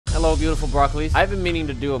Hello, beautiful broccolis. I've been meaning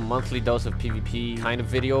to do a monthly dose of PvP kind of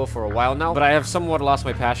video for a while now, but I have somewhat lost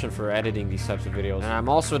my passion for editing these types of videos. And I'm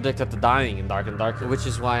also addicted to dying in Dark and Darker, which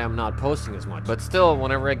is why I'm not posting as much. But still,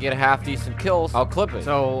 whenever I get half-decent kills, I'll clip it.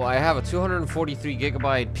 So I have a 243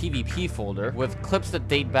 gigabyte PvP folder with clips that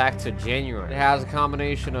date back to January. It has a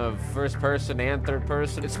combination of first person and third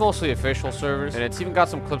person. It's mostly official servers, and it's even got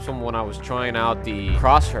some clips from when I was trying out the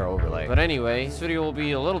crosshair overlay. But anyway, this video will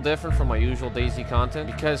be a little different from my usual DayZ content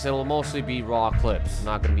because it'll mostly be raw clips. I'm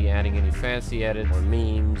not going to be adding any fancy edits or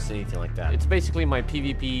memes, anything like that. It's basically my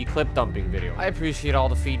PvP clip dumping video. I appreciate all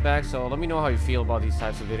the feedback, so let me know how you feel about these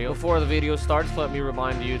types of videos. Before the video starts, let me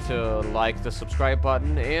remind you to like the subscribe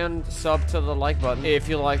button and sub to the like button if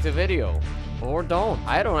you like the video. Or don't.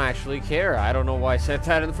 I don't actually care. I don't know why I said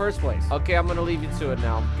that in the first place. Okay, I'm gonna leave you to it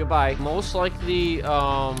now. Goodbye. Most likely,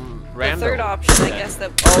 random. The third option, I guess,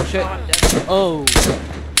 that oh, shit. Oh.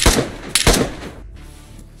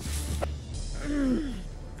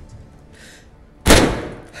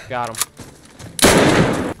 Got him.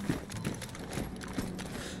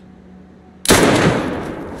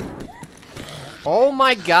 Oh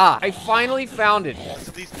my god. I finally found it. Let's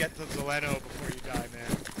at least get to Zoleno before you die,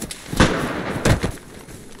 man.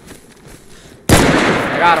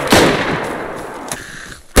 I got him.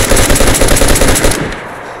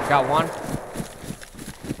 Got one.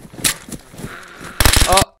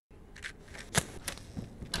 Oh.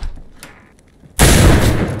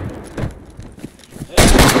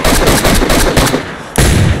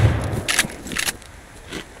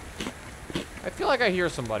 I feel like I hear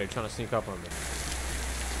somebody trying to sneak up on me.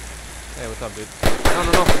 Hey, what's up, dude? No,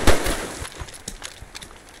 no, no.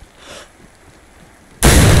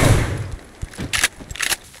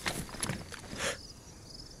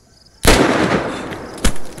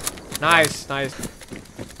 Nice, nice.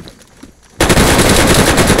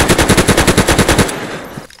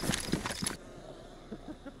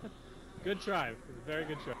 Good try. Very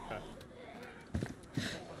good try.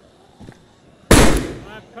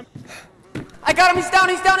 I got him, he's down,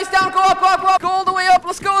 he's down, he's down. Go up, go up, go up. Go all the way up.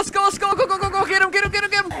 Let's go, let's go, let's go. Go, go, go, go. Get him, get him, get him,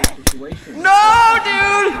 get him. No,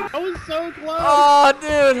 dude. I was so close. Oh,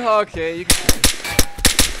 dude. Okay. You can...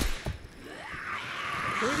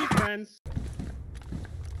 Pretty friends.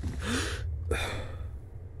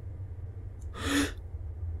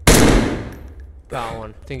 Got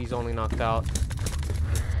one. I think he's only knocked out.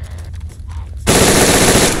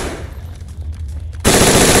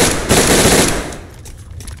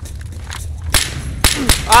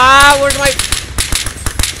 Ah, where's my...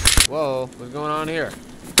 Whoa, what's going on here?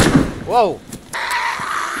 Whoa.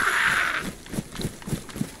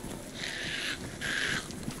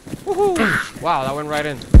 Woohoo. Wow, that went right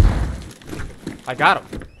in. I got him.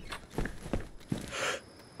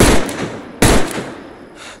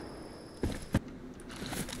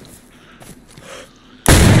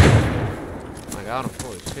 I got him.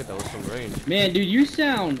 Holy shit, that was some range. Man, dude, you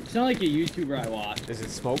sound like a YouTuber I watch. Is it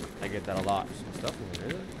smoke? I get that a lot. Some stuff in here,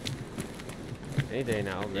 is it? Any day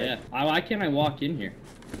now, right? Yeah. Why can't I walk in here?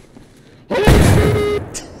 Watch out,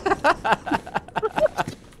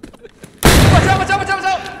 watch out, watch out, watch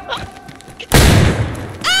out!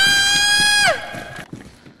 Ah!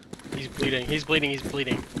 He's bleeding, he's bleeding, he's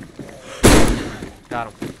bleeding.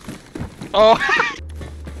 Got him. Oh!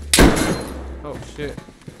 Oh, shit.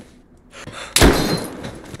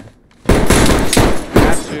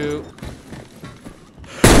 Got you.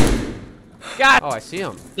 God! Oh, I see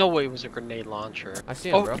him. No way it was a grenade launcher. I see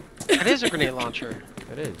him, bro. It is a grenade launcher.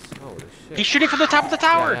 It is. Holy shit. He's shooting from the top of the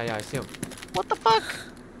tower! Yeah, yeah, I see him. What the fuck?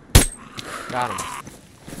 Got him.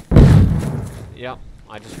 Yep,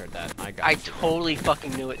 I just heard that. I totally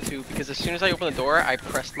fucking knew it too, because as soon as I opened the door, I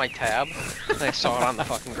pressed my tab, and I saw it on the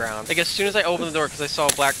fucking ground. Like, as soon as I opened the door, because I saw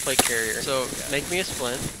a black plate carrier. So, make me a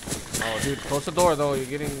splint. Oh, dude, close the door, though. You're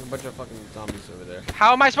getting a bunch of fucking zombies over there.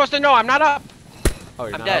 How am I supposed to know? I'm not up! Oh,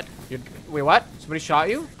 you're I'm not dead. Up? Wait, what? Somebody shot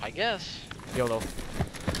you? I guess. YOLO.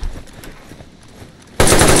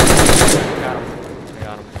 Got him. I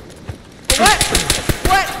got him. What?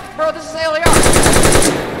 What? Bro, this is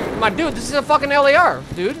LAR. My dude, this is a fucking LAR,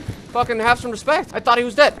 dude. Fucking have some respect. I thought he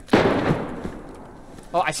was dead.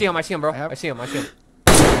 Oh, I see him, bro. I see him. I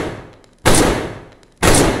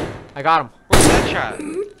got him. Where's that shot?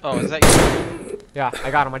 Oh, is that you? Yeah, I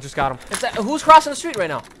got him. I just got him. Who's crossing the street right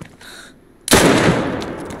now?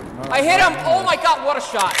 I hit him! Oh my god, what a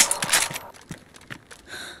shot!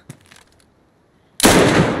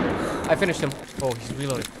 I finished him. Oh, he's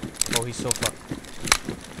reloading. Oh, he's so fucked.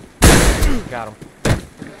 Got him.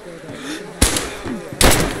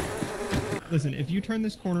 Listen, if you turn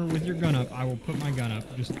this corner with your gun up, I will put my gun up.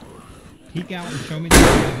 Just peek out and show me the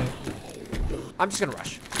gun. I'm just gonna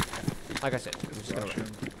rush. Like I said, I'm just gonna run.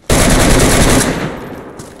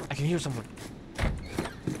 I can hear someone.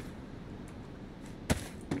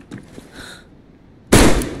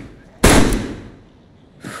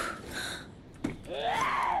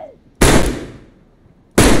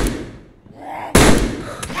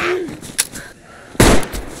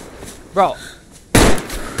 Bro,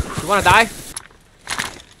 you wanna die?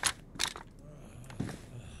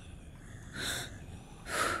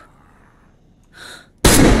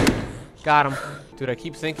 Got him. Dude, I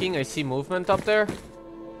keep thinking I see movement up there.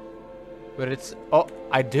 But it's... Oh,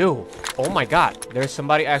 I do. Oh my god. There's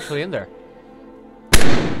somebody actually in there.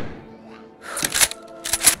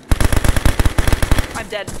 I'm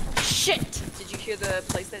dead. Shit! Did you hear the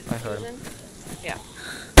place that I heard he was in? Yeah.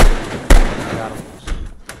 I got him.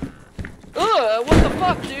 Ugh, what the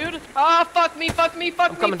fuck, dude? Ah, fuck me, fuck me,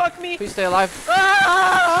 fuck I'm me, coming. fuck me! Please stay alive.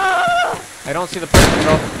 Ah! I don't see the person,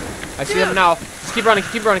 bro. I see him now. Just keep running,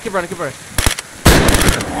 keep running, keep running, keep running.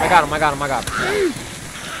 I got him, I got him, I got him.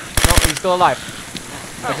 No, he's still alive.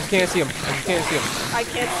 I just can't see him. I just can't see him. I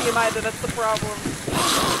can't see him either, that's the problem.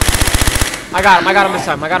 I got him this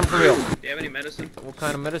time. I got him for real. Do you have any medicine? What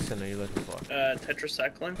kind of medicine are you looking for?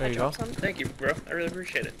 Tetracycline. There you go. Thank you, bro. I really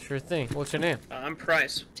appreciate it. Sure thing. What's your name? I'm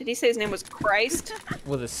Price. Did he say his name was Christ?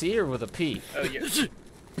 With a C or with a P? Oh, yeah.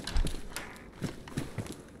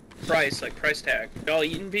 Price, like price tag. Y'all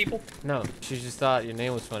eating people? No, she just thought your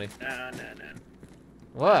name was funny. Nah.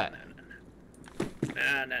 What?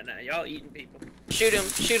 Nah. Y'all eating people. Shoot him,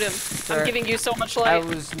 shoot him. Sir, I'm giving you so much I life.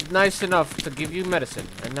 was nice enough to give you medicine,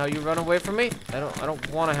 and now you run away from me? I don't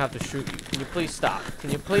want to have to shoot you. Can you please stop?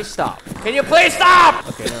 Can you please stop? Can you please stop?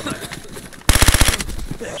 Okay, never mind.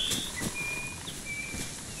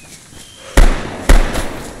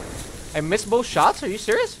 I missed both shots? Are you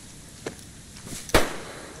serious?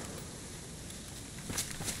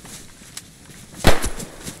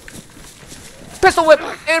 Pistol whip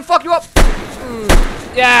and fuck you up.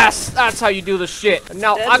 Yes, that's how you do the shit. And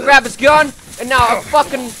now I grab his gun and now I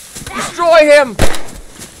fucking destroy him.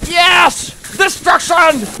 Yes,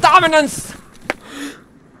 destruction, dominance.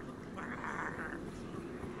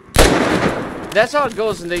 That's how it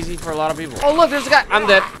goes in DayZ for a lot of people. Oh look, there's a guy. I'm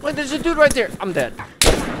dead. Look, there's a dude right there. I'm dead.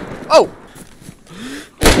 Oh.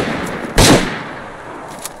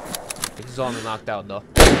 He's all knocked out though.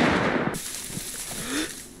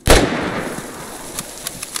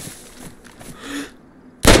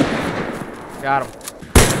 Got him.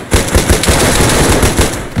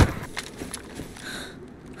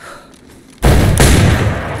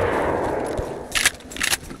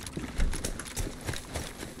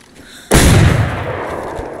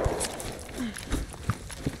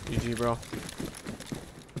 GG, bro.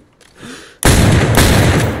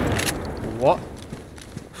 What?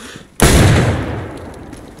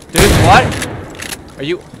 Dude, what? Are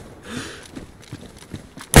you...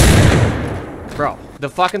 Bro, the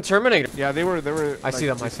fucking Terminator. Yeah, they were. I see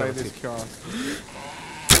them. I see beside them. this kiosk.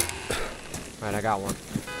 Alright, I got one.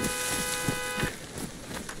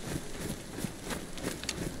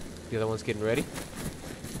 The other one's getting ready.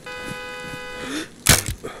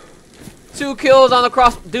 2 kills on the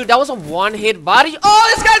cross. Dude, that was a one-hit body.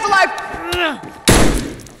 Oh, this guy's alive! Ah!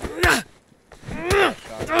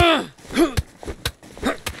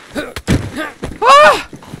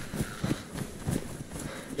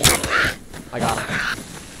 I got him.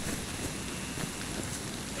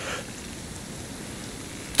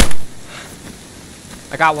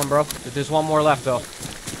 I got one, bro. There's one more left, though.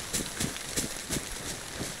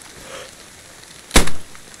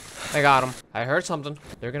 I got him. I heard something.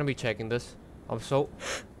 They're gonna be checking this. I'm so...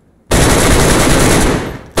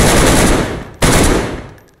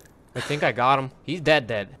 I think I got him. He's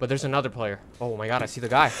dead. But there's another player. Oh my god, I see the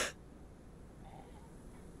guy.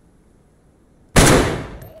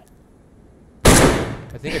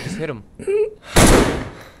 I think I just hit him.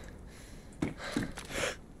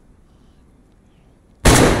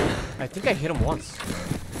 I think I hit him once.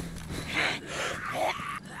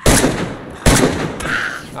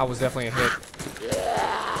 That was definitely a hit.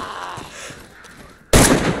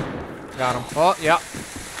 Got him. Oh, yeah.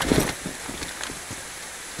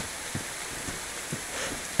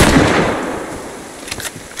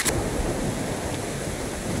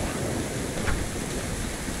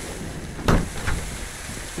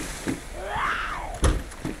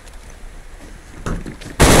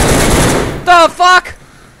 The fuck?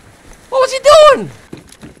 What was he doing?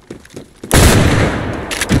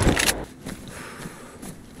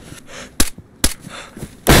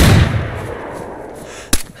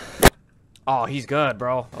 Oh, he's good,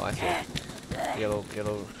 bro. Oh, I see. Yellow.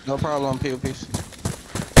 No problem, PvPs.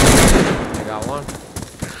 I got one.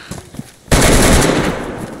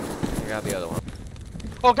 I got the other one.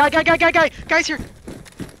 Oh, guy! Guy's here!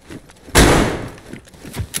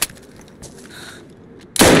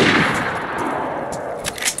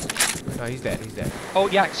 No, he's dead. He's dead. Oh,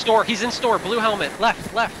 yeah, store. He's in store. Blue helmet.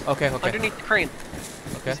 Left. Okay. Underneath the crane.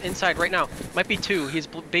 Okay. He's inside right now. Might be two. He's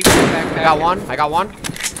big backpack. I got one.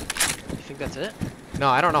 You think that's it? No,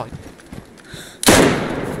 I don't know.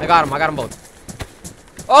 I got him both.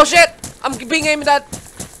 Oh shit! I'm being aimed at.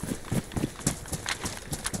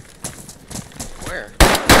 Where?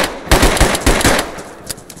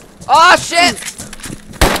 Oh shit!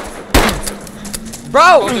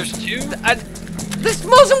 Bro! Oh, there's two? This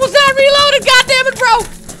Muslim was not reloaded, goddammit, bro!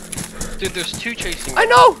 Dude, there's two chasing me. I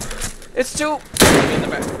know! It's two. Me in the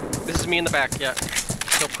back. This is me in the back, yeah.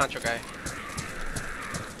 Kill Poncho guy.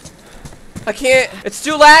 I can't. It's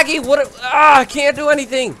too laggy. I can't do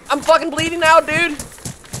anything. I'm fucking bleeding out, dude.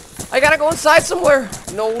 I gotta go inside somewhere.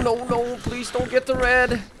 No. Please don't get the red.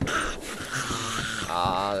 The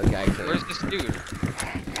guy killed. Where's this dude?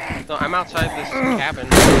 No, I'm outside this cabin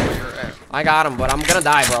where you're at. I got him, but I'm gonna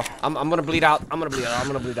die, bro. I'm gonna bleed out. I'm gonna bleed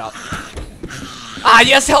out. Ah,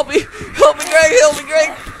 yes, help me, Greg. Help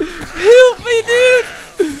me, dude.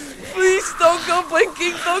 Please don't go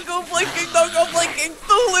blinking. Don't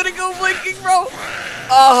let it go blinking, bro.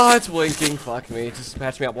 Oh, it's blinking. Fuck me. Just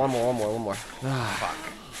patch me up. One more. Ah, fuck.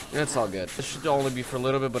 It's all good. This should only be for a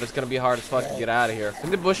little bit, but it's gonna be hard as fuck to get out of here.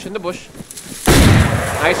 In the bush. Nice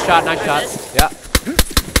shot. Yeah.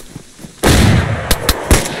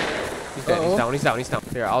 He's dead. He's down.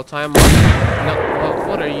 Here, I'll tie him up. No,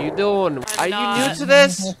 what are you doing? Are you new to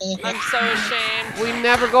this? I'm so ashamed. We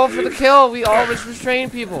never go for the kill. We always restrain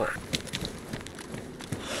people.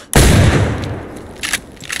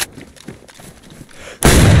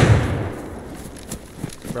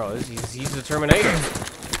 Bro, he's the Terminator.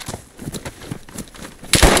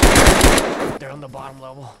 They're on the bottom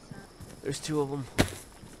level. There's two of them.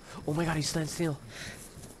 Oh my god, he's standing still.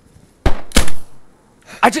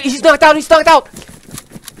 He's knocked out.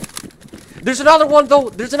 There's another one though.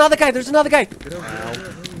 There's another guy. That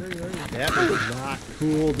was not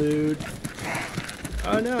cool, dude.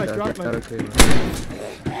 Oh no, I dropped my...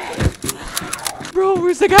 Bro,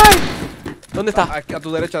 where's the guy? ¿Dónde está? Aquí a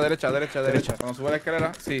tu derecha. Cuando sube la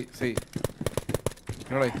escalera, sí.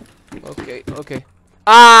 Míralo ahí. Okay.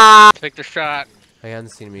 Ah! Take the shot. He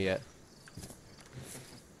hasn't seen me yet.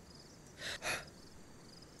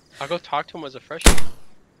 I'll go talk to him as a freshman.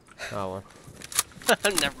 Oh, one.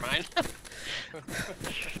 Never mind.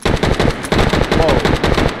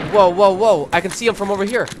 Whoa. I can see him from over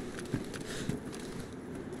here.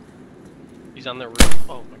 He's on the roof.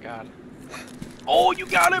 Oh my god. Oh, you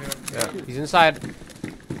got him! Yeah, he's inside.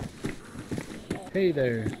 Hey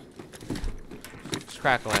there, Just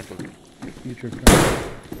crack a lantern. future.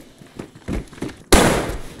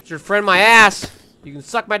 It's your friend, my ass. You can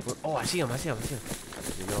suck my. Oh, I see him. You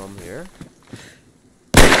know I'm here.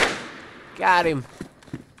 Got him.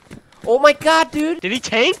 Oh my god, dude. Did he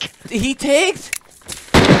tank? He tanked.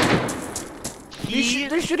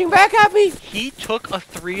 They're shooting back at me. He took a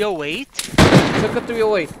 308? Took a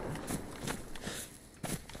 308.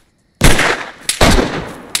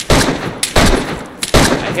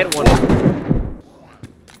 I hit one.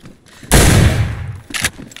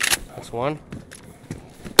 That's one.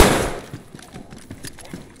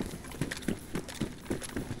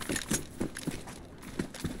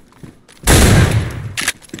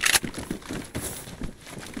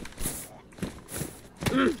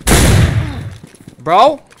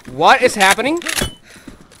 Bro, what is happening?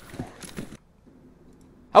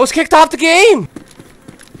 I was kicked off the game!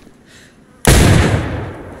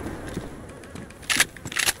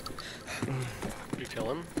 Did you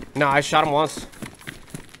kill him? No, I shot him once.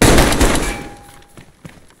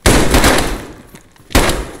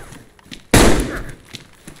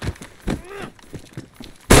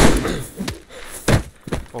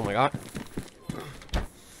 Oh my god.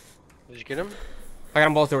 Did you get him? I got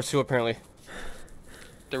them both. There were two apparently.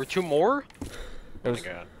 There were two more? There was... Oh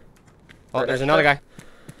my god. Oh, there's another guy.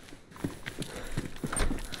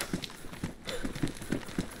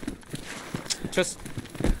 Just...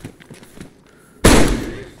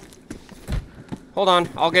 Hold on,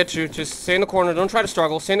 I'll get you. Just stay in the corner. Don't try to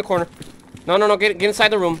struggle. Stay in the corner. No, get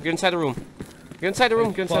inside the room. Get inside the room.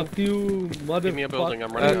 Fuck you, mother. Give me a building,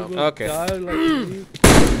 I'm running out. Okay.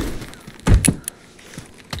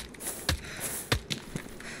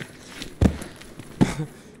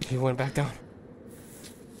 He went back down.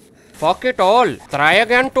 Fuck it all. Try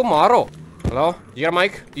again tomorrow. Hello? You got a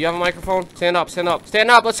mic? Do you have a microphone? Stand up. Stand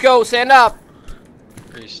up, let's go. Stand up.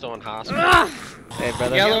 Are you still in hospital? Hey,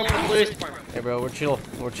 brother. Yellow police department. Hey, bro, we're chill.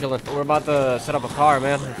 We're chilling. We're about to set up a car,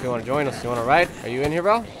 man. If you want to join us, you want to ride? Are you in here,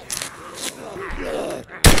 bro?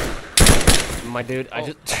 My dude, I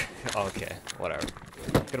just... Okay, whatever.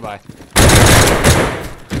 Goodbye.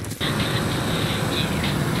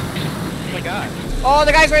 Oh my god. Oh,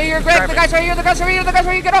 the guy's right here, Greg! The guy's right here! The guy's right here! The guy's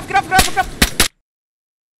right here! Get off! Get off! Get off! Get off!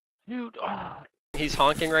 Dude, he's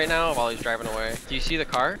honking right now while he's driving away. Do you see the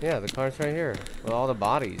car? Yeah, the car's right here with all the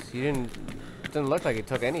bodies. He didn't look like he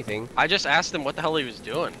took anything. I just asked him what the hell he was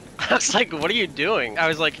doing. I was like, what are you doing? I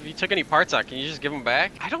was like, if you took any parts out, can you just give them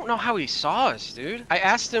back? I don't know how he saw us, dude. I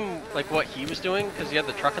asked him like what he was doing because he had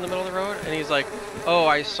the truck in the middle of the road, and he's like, oh,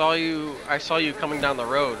 I saw you coming down the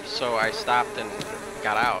road, so I stopped and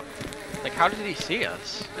got out. Like, how did he see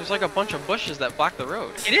us? There's like a bunch of bushes that block the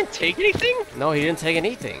road. He didn't take anything? No, he didn't take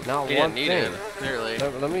anything. Not one thing. It, clearly.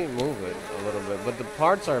 Let me move it a little bit, but the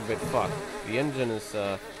parts are a bit fucked. The engine is,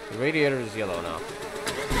 the radiator is yellow now.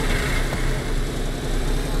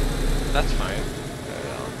 That's fine.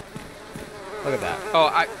 Look at that.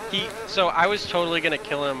 Oh, so I was totally gonna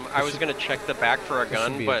kill him. I was gonna check the back for a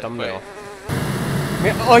gun, but thumbnail.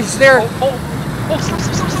 Oh, he's there! Oh, stop.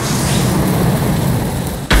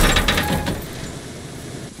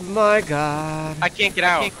 My God. I can't get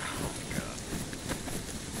out.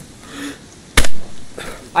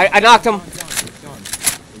 I knocked him.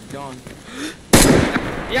 He's gone.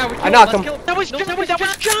 Yeah, we I knocked him. That was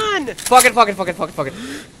John! Fuck it.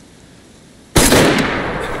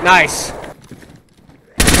 Nice.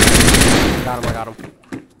 I got him.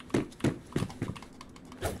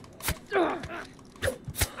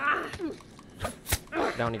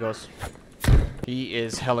 Down he goes. He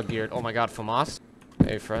is hella geared. Oh my God, Famas.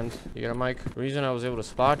 Hey friend, you got a mic? The reason I was able to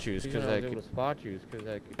spot you is because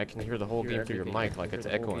I can hear the whole game through your mic like it's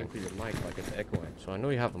echoing. So I know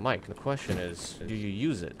you have a mic. The question is, do you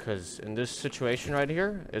use it? Because in this situation right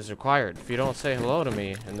here is required. If you don't say hello to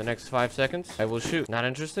me in the next 5 seconds, I will shoot. Not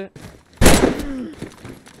interested?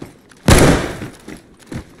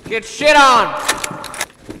 Get shit on!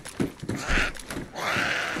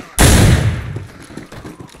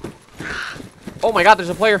 Oh my God, there's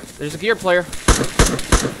a player. There's a geared player.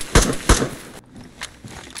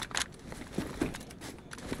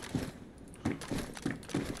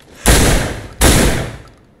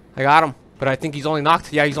 I got him, but I think he's only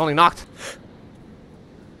knocked. Yeah, he's only knocked.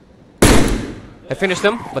 I finished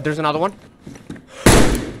him, but there's another one.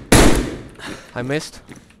 I missed.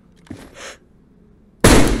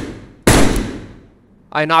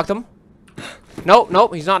 I knocked him.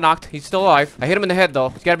 Nope, he's not knocked. He's still alive. I hit him in the head though.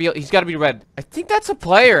 He's gotta be red. I think that's a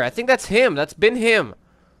player. I think that's him. That's been him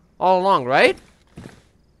all along, right?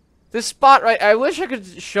 This spot, right? I wish I could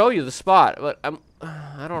show you the spot, but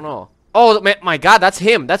I don't know. Oh man, my God, that's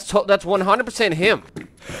him. That's 100% him.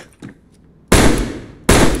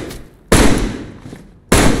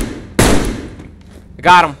 I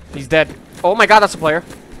got him. He's dead. Oh my God, that's a player.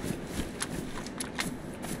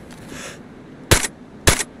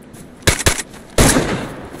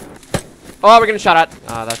 Oh, we're getting shot at.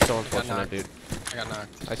 That's so unfortunate, dude. I got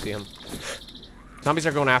knocked. I see him. Zombies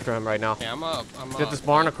are going after him right now. Yeah, I'm up. He's at this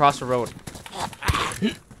barn across the road.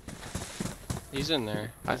 He's in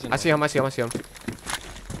there. I see him. Got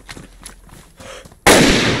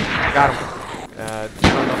him.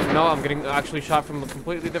 No, I'm getting actually shot from a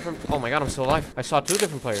completely different... Oh my God, I'm still alive. I saw 2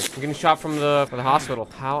 different players. I'm getting shot from the hospital.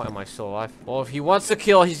 How am I still alive? Well, if he wants to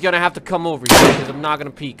kill, he's gonna have to come over here because I'm not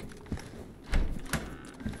gonna peek.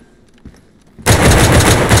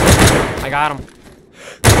 I got him.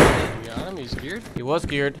 You got him? He's geared? He was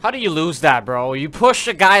geared. How do you lose that, bro? You push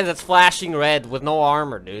a guy that's flashing red with no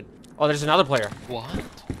armor, dude. Oh, there's another player. What?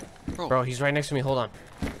 Bro, he's right next to me. Hold on.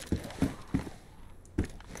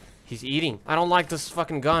 He's eating. I don't like this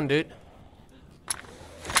fucking gun, dude.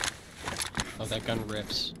 Oh, that gun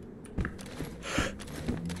rips.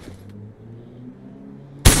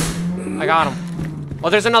 I got him. Oh,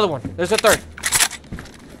 there's another one. There's a third.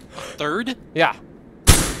 Third? Yeah.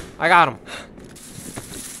 I got him.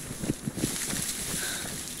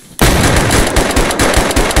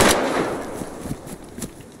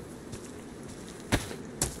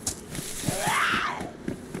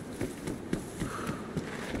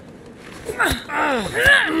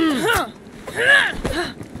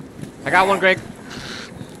 I got one, Greg.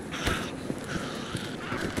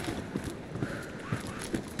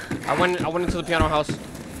 I went into the piano house.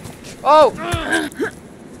 Oh!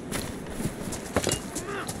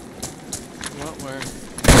 What? Where?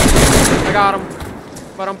 I got him.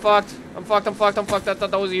 But I'm fucked. I'm fucked.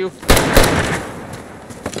 That was you.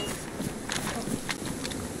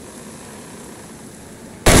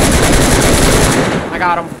 I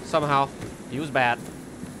got him somehow. He was bad.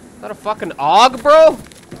 Is that a fucking AUG, bro?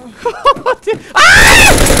 What?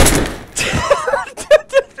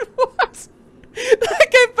 That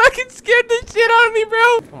guy fucking scared the shit out of me,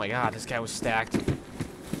 bro. Oh my god, this guy was stacked.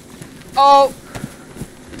 Oh.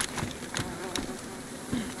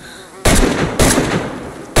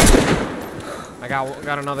 I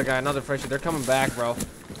got another guy, another freshie. They're coming back, bro.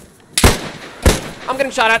 I'm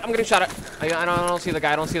getting shot at. I'm getting shot at. I don't see the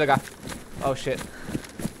guy. I don't see the guy. Oh shit.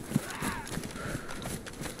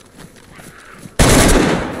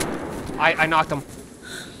 I knocked him.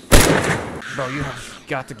 Bro, you have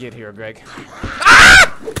got to get here, Greg.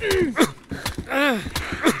 Ah!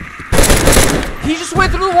 He just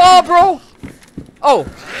went through the wall, bro. Oh.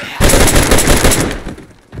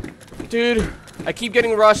 Dude, I keep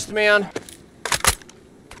getting rushed, man.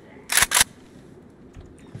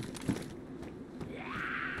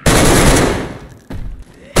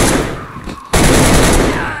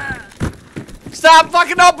 Stop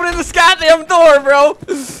fucking opening this goddamn door, bro.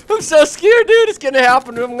 I'm so scared, dude. It's gonna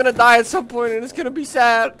happen. I'm gonna die at some point, and it's gonna be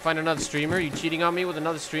sad. Find another streamer. You cheating on me with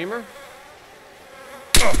another streamer?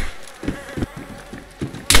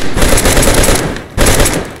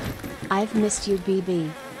 I've missed you,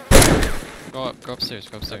 BB. Go upstairs,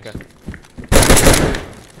 go upstairs. Okay.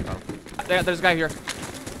 Oh. There's a guy here.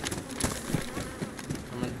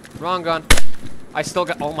 Wrong gun. I still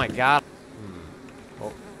got. Oh my god.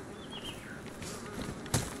 Oh.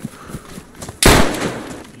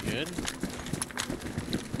 You good?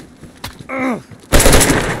 I'm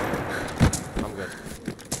good.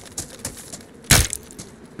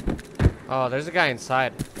 Oh, there's a guy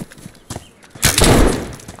inside.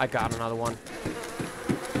 I got another one.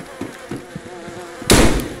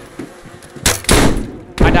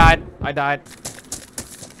 I died.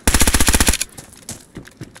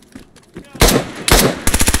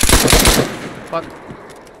 Fuck.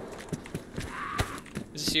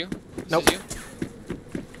 Is this you? Nope. This is you?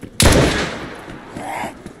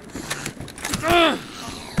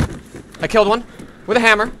 I killed one with a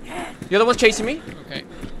hammer. The other one's chasing me. Okay.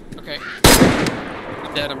 Okay.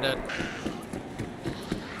 I'm dead, I'm dead.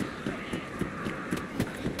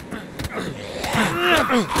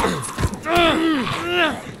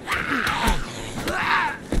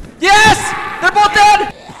 Yes! They're both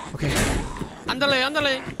dead! Okay.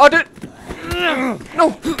 Andale. Oh, dude.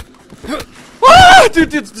 No. Ah,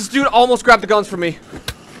 dude, this dude almost grabbed the guns from me.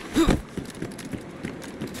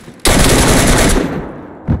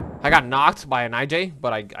 I got knocked by an IJ,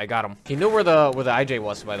 but I got him. He knew where the IJ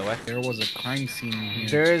was, by the way. There was a crime scene here.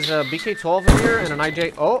 There is a BK-12 in here and an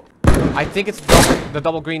IJ. Oh, I think it's the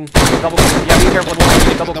double green. Double green. Yeah, be careful.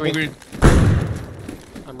 Double green.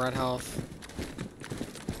 I'm red health.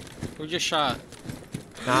 Who just shot?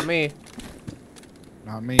 Not me.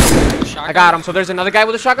 Not me. I got him. So there's another guy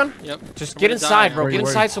with a shotgun? Yep. Just I'm get gonna inside, die. bro. Where Get you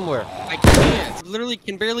inside somewhere. I can't. I literally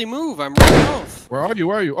can barely move. I'm red health. Where are you?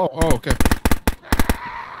 Where are you? Oh, okay.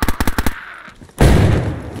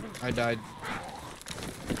 I died.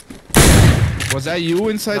 Was that you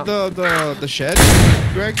inside the shed,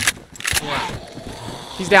 Greg? Yeah.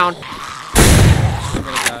 He's down. I'm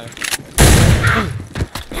gonna die.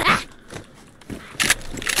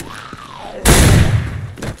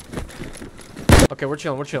 Okay, we're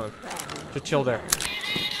chilling. Just chill there.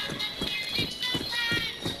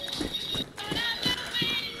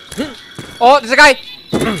 Oh, there's a guy!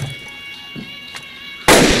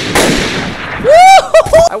 Woo!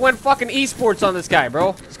 I went fucking esports on this guy,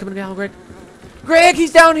 bro. He's coming down, Greg. Greg,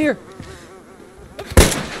 he's down here!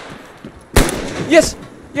 Yes!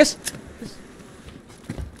 Yes!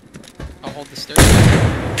 I'll hold the stairs.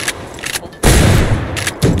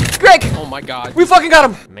 Greg! Oh my god. We fucking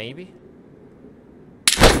got him! Maybe?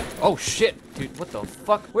 Oh shit! Dude, what the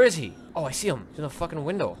fuck? Where is he? Oh, I see him. He's in the fucking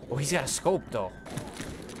window. Oh, he's got a scope, though.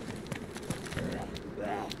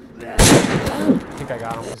 I think I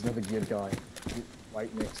got him. There's another geared guy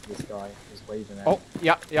right next to this guy who's waving at. Oh,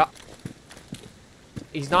 yeah.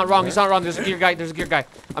 He's not wrong. There's a gear guy.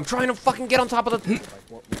 I'm trying to fucking get on top of the...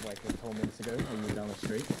 Like 12 minutes ago when you were down the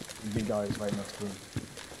street, the big guy was right next to him.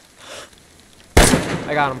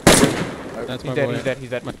 I got him. That's He's my dead, boy. he's dead, he's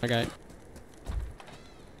dead. My guy.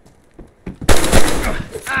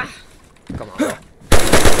 Come on, bro.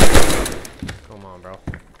 Come on, bro.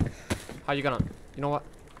 How you gonna... You know what?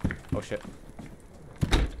 Oh, shit.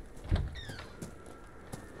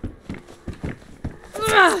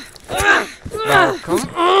 Bro, come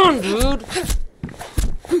on, dude!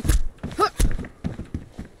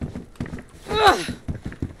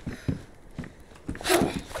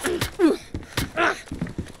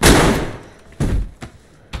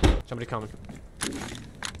 Somebody coming.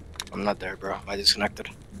 I'm not there, bro. I disconnected.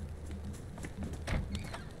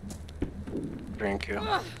 Thank you.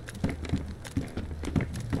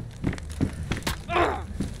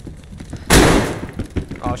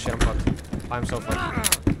 Oh shit, I'm fucked. I'm so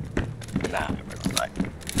fucked. Nah, never gonna lie.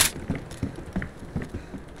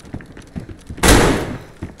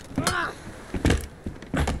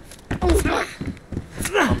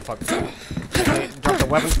 I'm fucked. Hey, drop the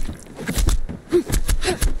weapon.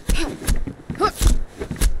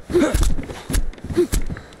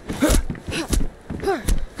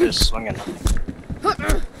 Just swinging.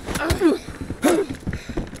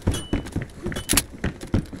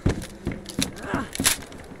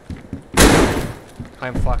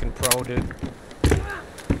 I'm fucking pro, dude.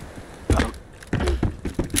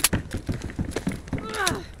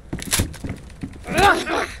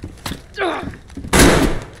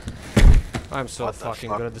 I'm so fucking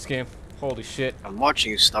good at this game. Holy shit. I'm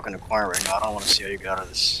watching you stuck in the corner right now. I don't want to see how you get out of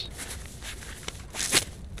this.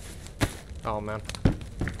 Oh man.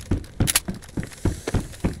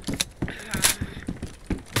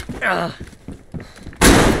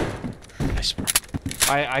 Nice, bro.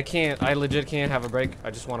 I legit can't have a break.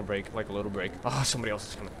 I just want a break, like a little break. Oh, somebody else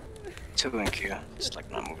is coming. 2 in Q. It's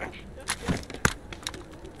like not moving.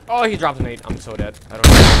 Oh, he dropped an 8. I'm so dead. I don't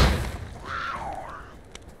know.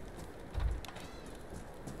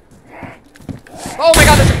 Oh my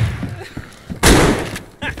god,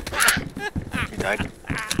 You died?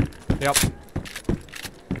 Yep.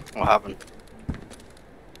 What happened?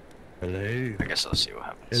 Hello. I guess I'll see what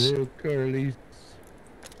happens. Hello, Carly.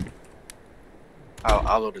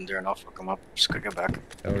 I'll load in there and I'll fuck him up. Just gotta get back.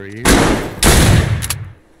 How are you?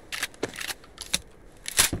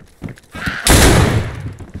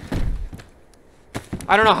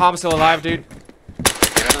 I don't know how I'm still alive, dude.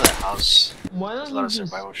 Get out of that house. Why There's a don't lot you of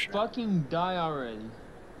just survival shit. fucking die already?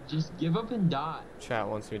 Just give up and die. Chat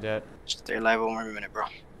wants me dead. Stay alive 1 more minute, bro.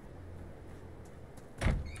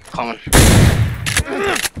 Coming.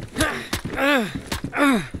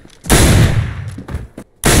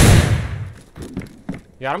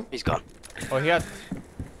 You got him? He's gone. Oh, he had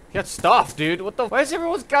stuff, dude. What the? Why has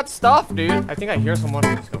everyone's got stuff, dude? I think I hear someone.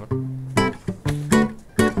 He's coming.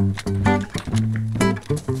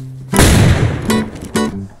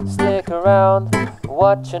 Stick around,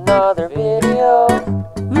 watch another video.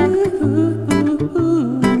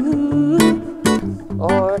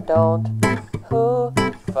 Or don't.